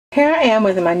here I am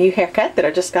with my new haircut that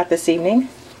I just got this evening.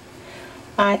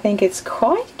 I think it's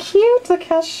quite cute. Look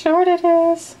how short it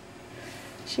is.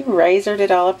 She razored it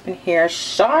all up in here.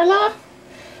 Charla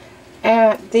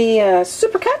at the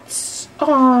Supercuts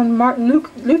on Martin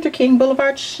Luther King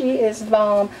Boulevard. She is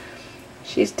bomb.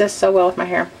 She does so well with my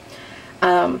hair.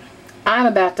 I'm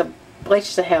about to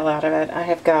bleach the hell out of it. I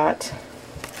have got,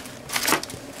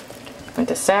 went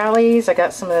to Sally's. I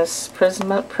got some of this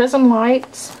prism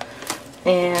lights,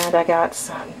 and I got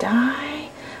some dye.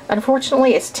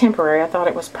 Unfortunately, it's temporary. I thought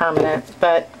it was permanent,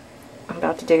 but I'm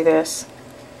about to do this.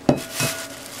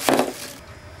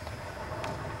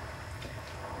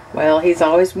 Well, he's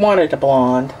always wanted a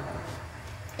blonde.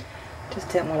 Just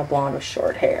didn't want a blonde with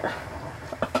short hair.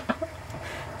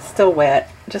 Still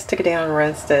wet. Just took it down and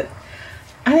rinsed it.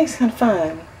 I think it's kind of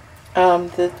fun.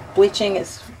 The bleaching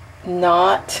is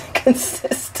not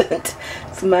consistent.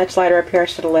 It's much lighter up here. I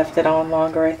should have left it on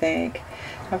longer, I think.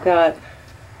 I've got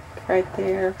right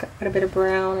there, got quite a bit of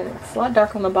brown, and it's a lot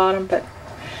darker on the bottom, but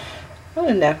I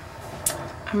don't know.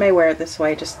 I may wear it this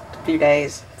way just a few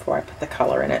days before I put the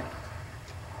color in it.